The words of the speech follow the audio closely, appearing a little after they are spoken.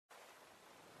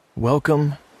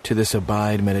Welcome to this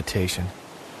Abide meditation.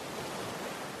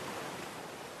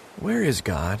 Where is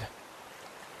God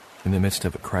in the midst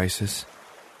of a crisis?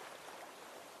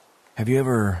 Have you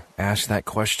ever asked that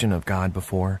question of God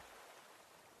before?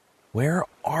 Where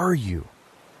are you?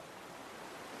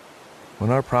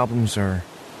 When our problems are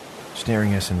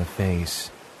staring us in the face,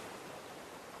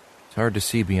 it's hard to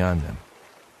see beyond them.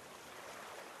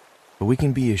 But we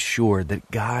can be assured that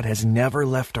God has never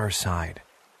left our side.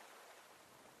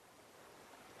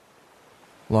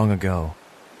 Long ago,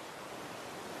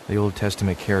 the Old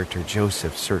Testament character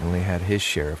Joseph certainly had his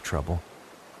share of trouble.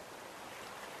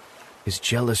 His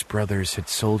jealous brothers had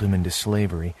sold him into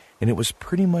slavery, and it was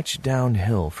pretty much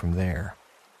downhill from there.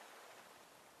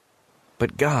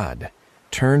 But God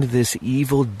turned this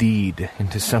evil deed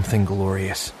into something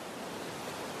glorious.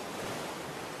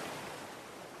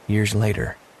 Years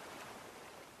later,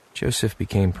 Joseph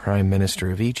became Prime Minister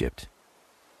of Egypt,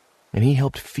 and he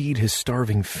helped feed his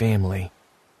starving family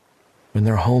when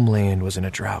their homeland was in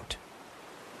a drought.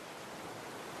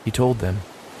 He told them,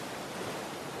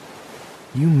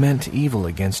 "You meant evil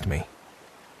against me,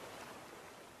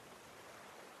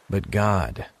 but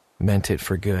God meant it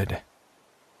for good."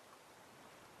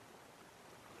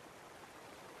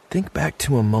 Think back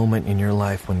to a moment in your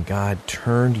life when God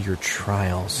turned your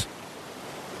trials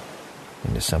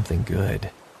into something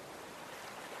good.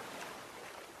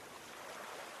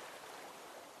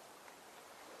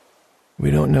 We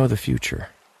don't know the future,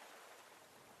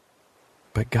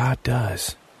 but God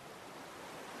does.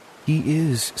 He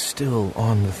is still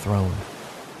on the throne,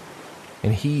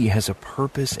 and He has a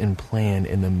purpose and plan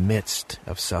in the midst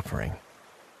of suffering.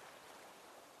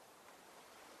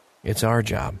 It's our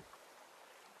job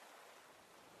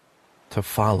to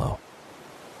follow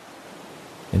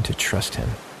and to trust Him.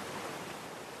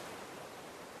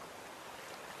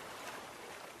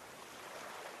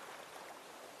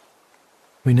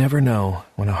 We never know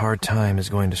when a hard time is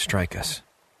going to strike us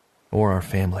or our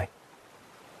family.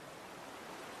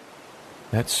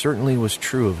 That certainly was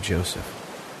true of Joseph.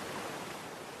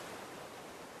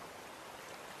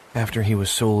 After he was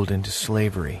sold into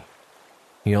slavery,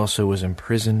 he also was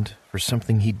imprisoned for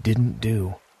something he didn't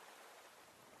do.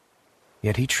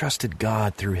 Yet he trusted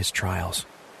God through his trials.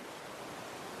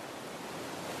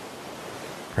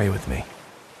 Pray with me.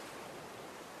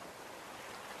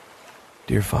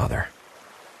 Dear Father,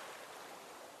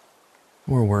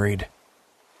 we're worried.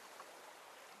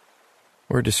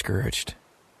 We're discouraged.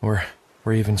 We're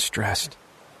even stressed.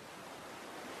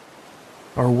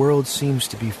 Our world seems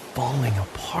to be falling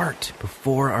apart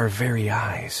before our very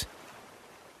eyes.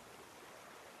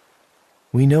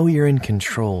 We know you're in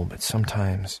control, but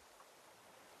sometimes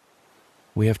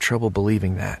we have trouble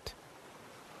believing that.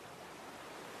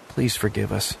 Please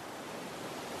forgive us.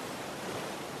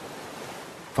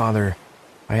 Father,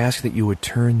 I ask that you would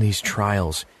turn these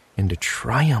trials into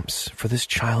triumphs for this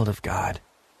child of God.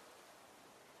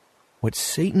 What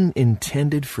Satan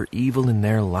intended for evil in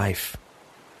their life,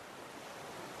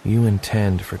 you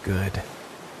intend for good.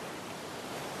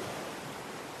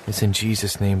 It's in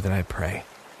Jesus' name that I pray.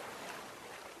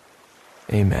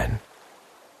 Amen.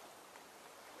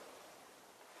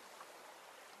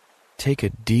 Take a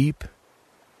deep,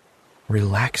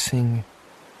 relaxing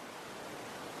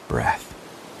breath.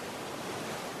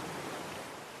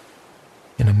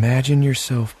 And imagine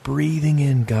yourself breathing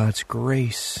in God's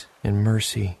grace and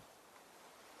mercy.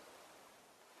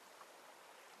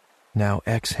 Now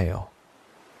exhale,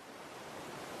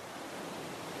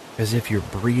 as if you're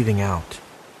breathing out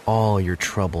all your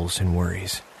troubles and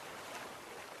worries.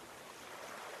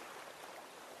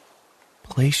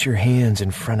 Place your hands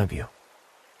in front of you,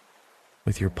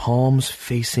 with your palms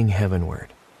facing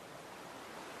heavenward.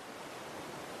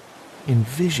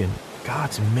 Envision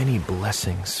God's many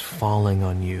blessings falling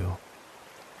on you.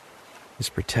 His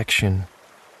protection,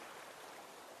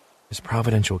 His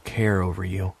providential care over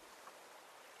you,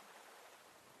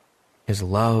 His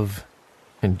love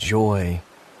and joy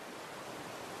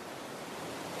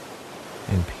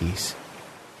and peace.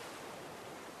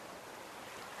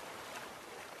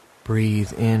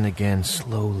 Breathe in again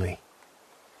slowly.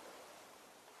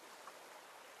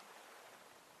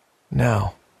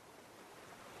 Now,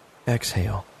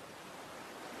 exhale.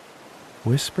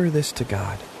 Whisper this to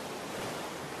God.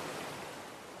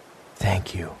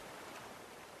 Thank you.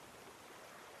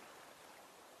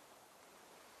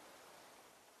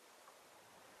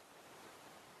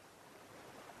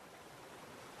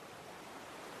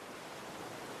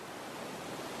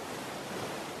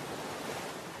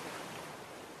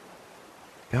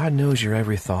 God knows your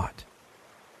every thought.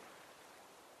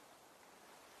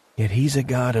 Yet He's a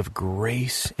God of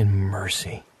grace and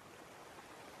mercy.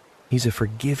 He's a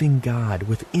forgiving God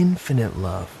with infinite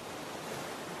love.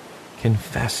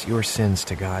 Confess your sins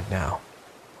to God now.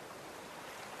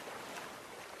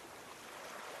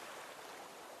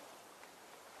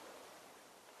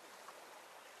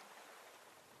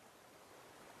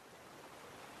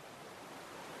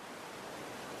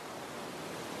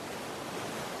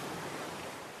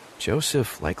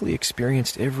 Joseph likely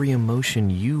experienced every emotion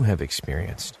you have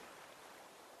experienced.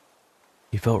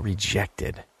 He felt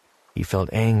rejected. He felt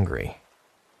angry.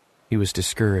 He was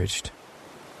discouraged.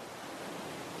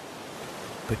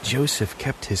 But Joseph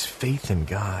kept his faith in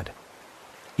God.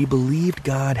 He believed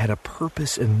God had a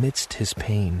purpose amidst his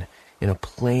pain and a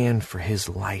plan for his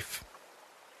life.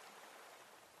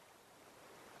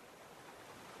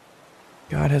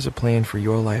 God has a plan for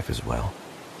your life as well.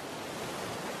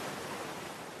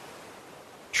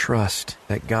 Trust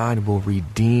that God will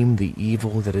redeem the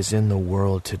evil that is in the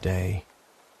world today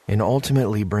and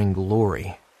ultimately bring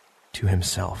glory to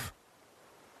himself.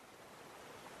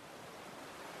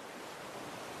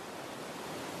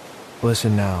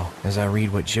 Listen now as I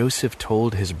read what Joseph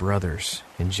told his brothers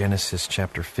in Genesis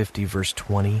chapter 50, verse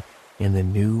 20 in the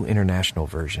New International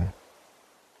Version.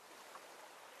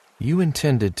 You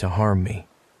intended to harm me,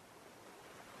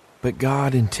 but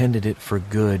God intended it for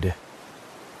good,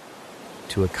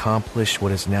 to accomplish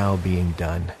what is now being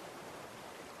done,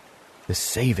 the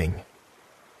saving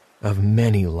of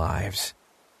many lives.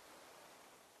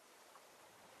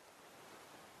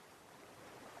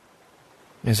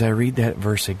 As I read that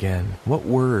verse again, what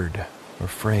word or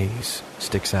phrase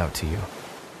sticks out to you?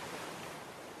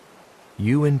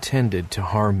 You intended to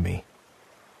harm me,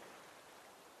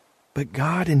 but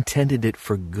God intended it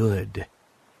for good,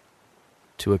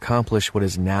 to accomplish what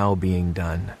is now being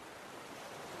done,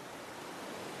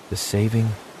 the saving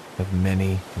of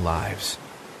many lives.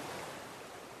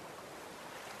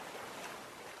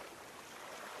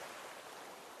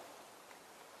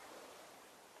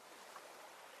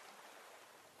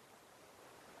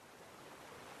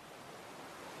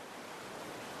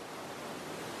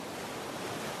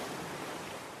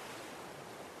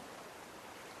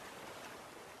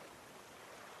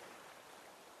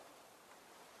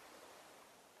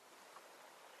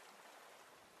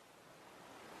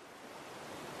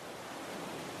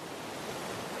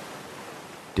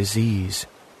 Disease,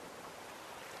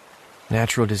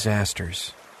 natural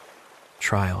disasters,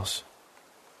 trials,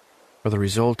 are the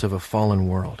result of a fallen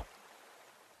world.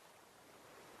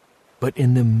 But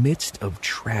in the midst of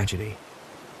tragedy,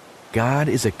 God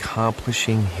is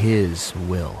accomplishing His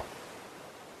will.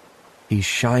 He's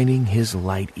shining His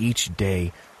light each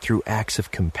day through acts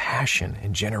of compassion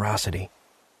and generosity.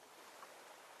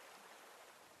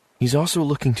 He's also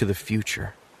looking to the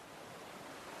future,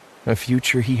 a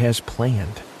future He has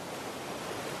planned.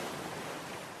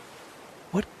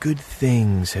 What good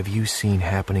things have you seen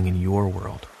happening in your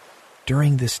world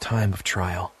during this time of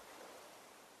trial?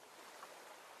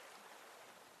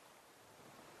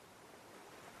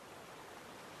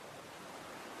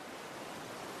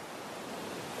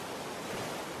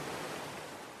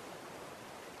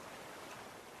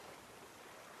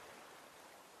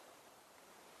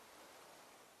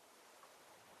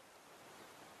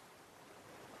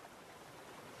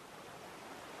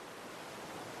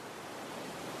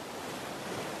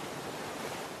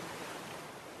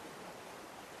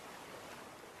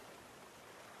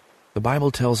 The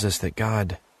Bible tells us that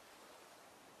God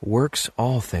works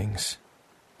all things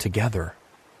together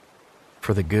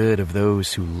for the good of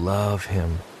those who love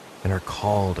Him and are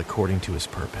called according to His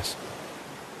purpose.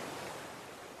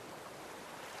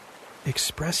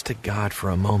 Express to God for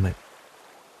a moment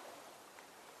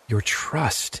your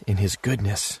trust in His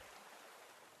goodness.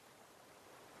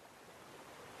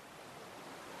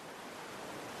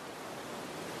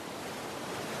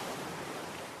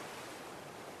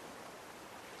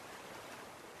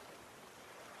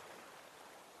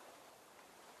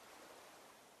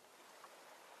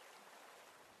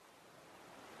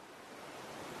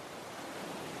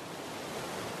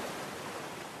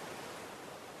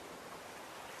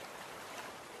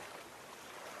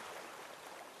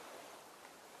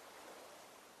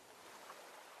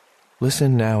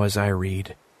 Listen now as I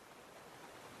read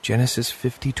Genesis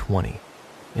 50:20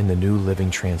 in the New Living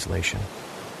Translation.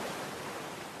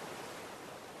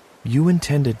 You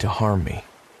intended to harm me,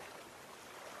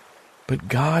 but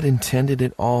God intended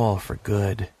it all for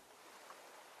good.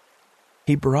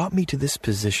 He brought me to this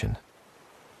position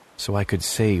so I could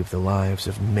save the lives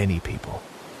of many people.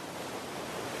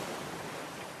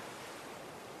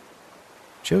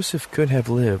 Joseph could have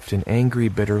lived an angry,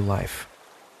 bitter life.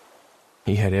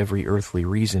 He had every earthly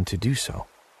reason to do so.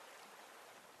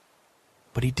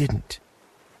 But he didn't.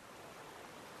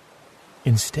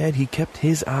 Instead, he kept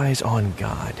his eyes on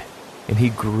God, and he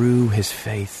grew his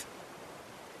faith.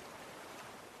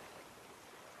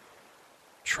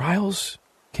 Trials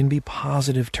can be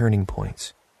positive turning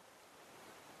points.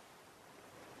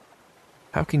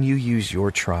 How can you use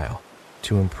your trial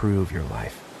to improve your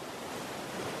life?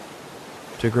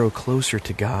 To grow closer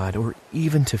to God, or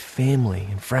even to family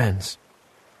and friends?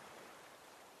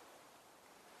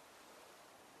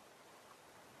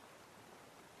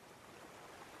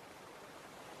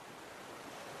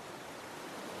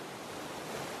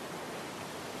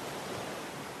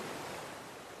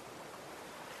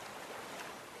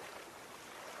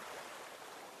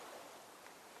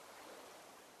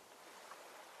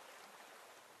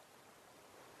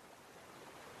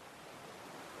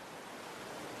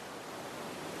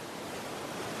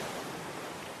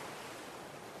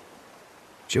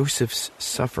 Joseph's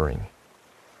suffering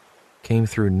came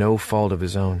through no fault of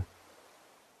his own.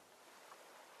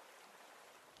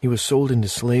 He was sold into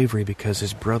slavery because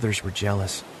his brothers were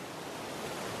jealous.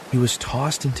 He was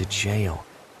tossed into jail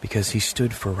because he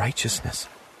stood for righteousness.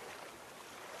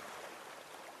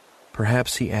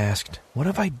 Perhaps he asked, "What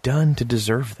have I done to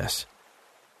deserve this?"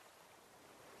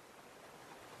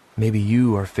 Maybe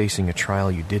you are facing a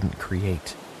trial you didn't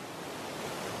create.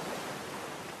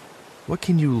 What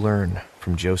can you learn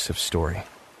from Joseph's story?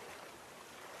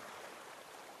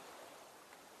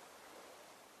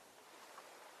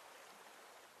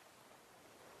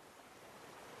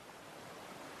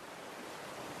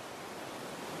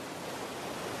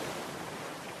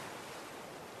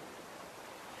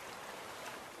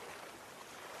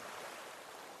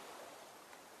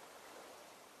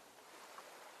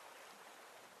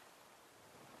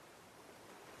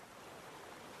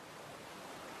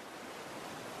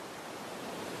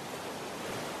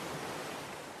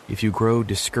 If you grow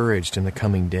discouraged in the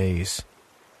coming days,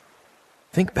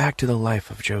 think back to the life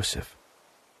of Joseph.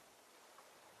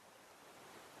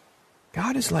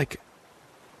 God is like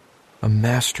a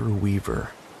master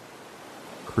weaver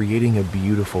creating a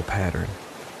beautiful pattern.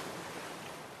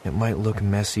 It might look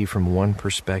messy from one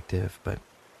perspective, but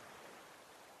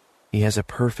He has a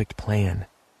perfect plan.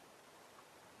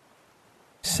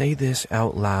 Say this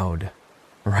out loud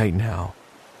right now.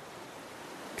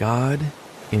 God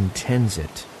intends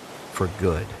it for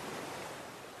good.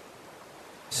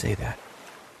 Say that.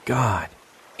 God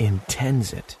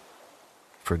intends it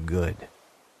for good.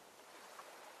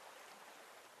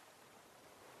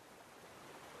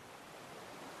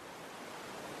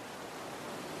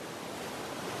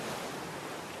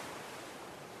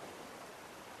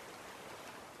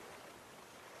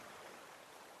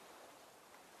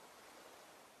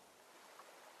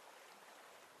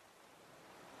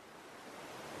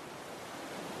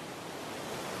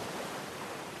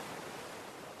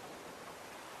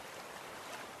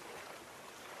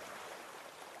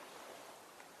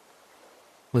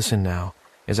 Listen now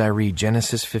as I read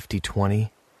Genesis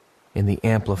 50:20 in the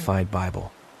Amplified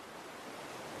Bible.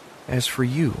 As for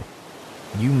you,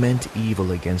 you meant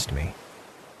evil against me,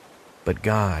 but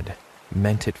God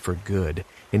meant it for good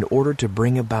in order to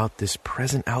bring about this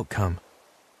present outcome,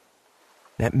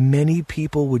 that many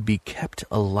people would be kept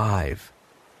alive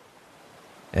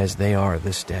as they are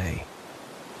this day.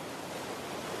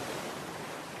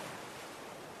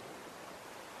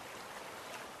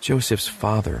 Joseph's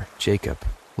father, Jacob,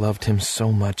 loved him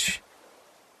so much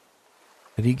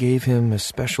that he gave him a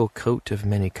special coat of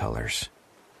many colors.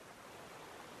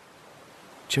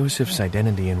 Joseph's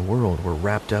identity and world were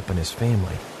wrapped up in his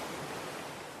family.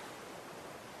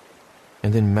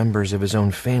 And then members of his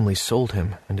own family sold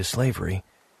him into slavery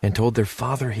and told their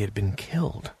father he had been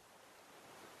killed.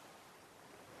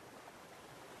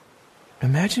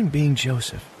 Imagine being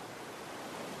Joseph.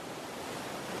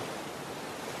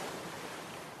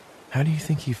 How do you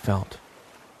think he felt?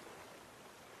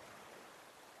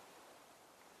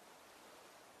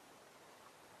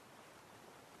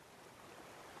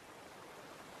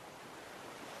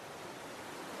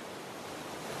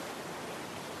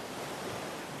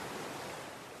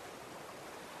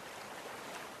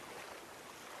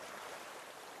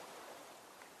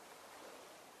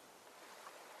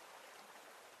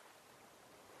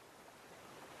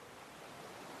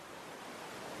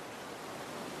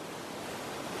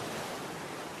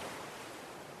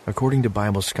 According to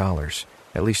Bible scholars,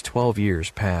 at least 12 years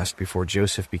passed before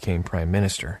Joseph became prime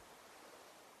minister.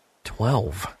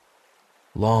 12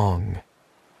 long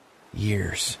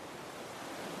years.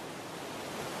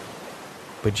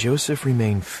 But Joseph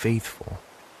remained faithful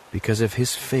because of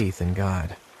his faith in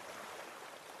God.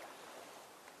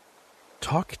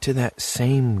 Talk to that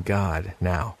same God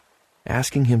now,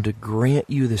 asking Him to grant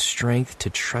you the strength to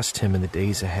trust Him in the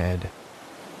days ahead.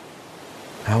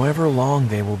 however long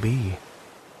they will be.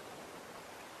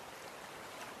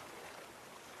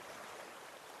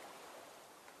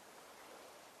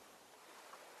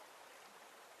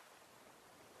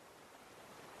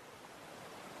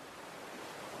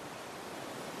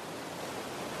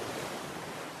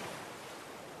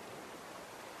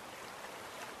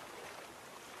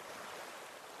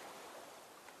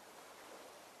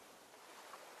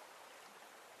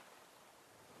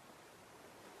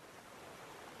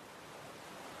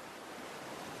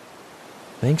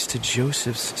 Thanks to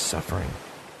Joseph's suffering,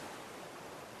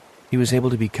 he was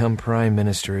able to become prime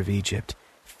minister of Egypt,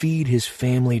 feed his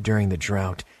family during the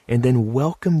drought, and then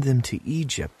welcome them to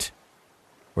Egypt,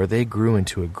 where they grew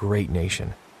into a great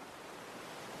nation,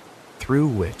 through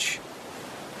which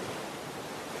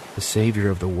the Savior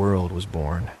of the world was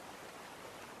born.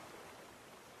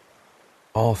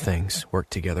 All things work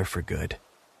together for good.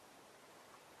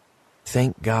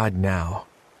 Thank God now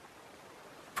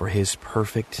for his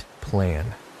perfect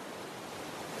plan.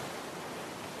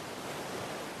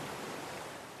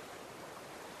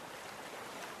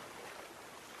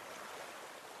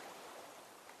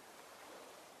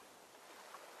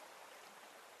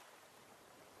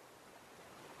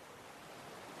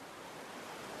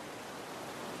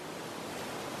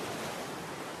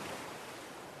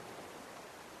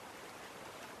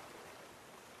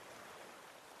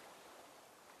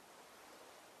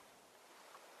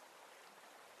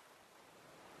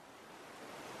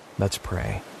 Let's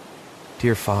pray.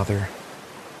 Dear Father,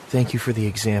 thank you for the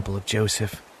example of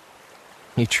Joseph.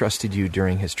 He trusted you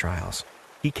during his trials.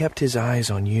 He kept his eyes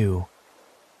on you.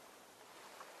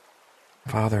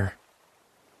 Father,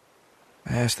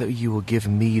 I ask that you will give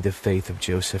me the faith of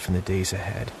Joseph in the days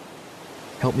ahead.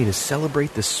 Help me to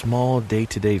celebrate the small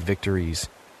day-to-day victories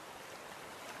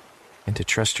and to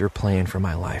trust your plan for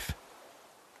my life.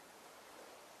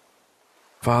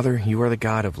 Father, you are the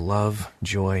God of love,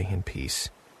 joy, and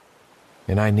peace.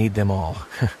 And I need them all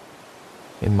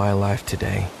in my life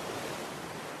today.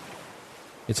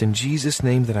 It's in Jesus'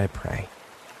 name that I pray.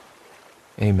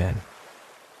 Amen.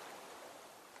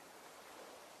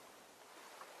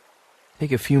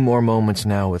 Take a few more moments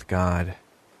now with God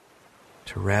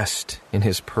to rest in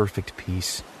his perfect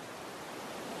peace.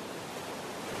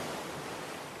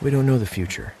 We don't know the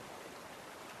future,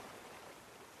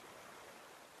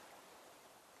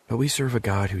 but we serve a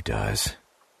God who does.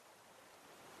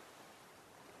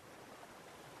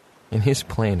 And his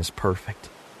plan is perfect.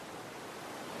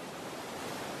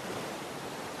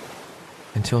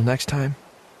 Until next time,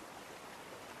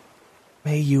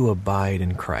 may you abide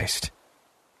in Christ.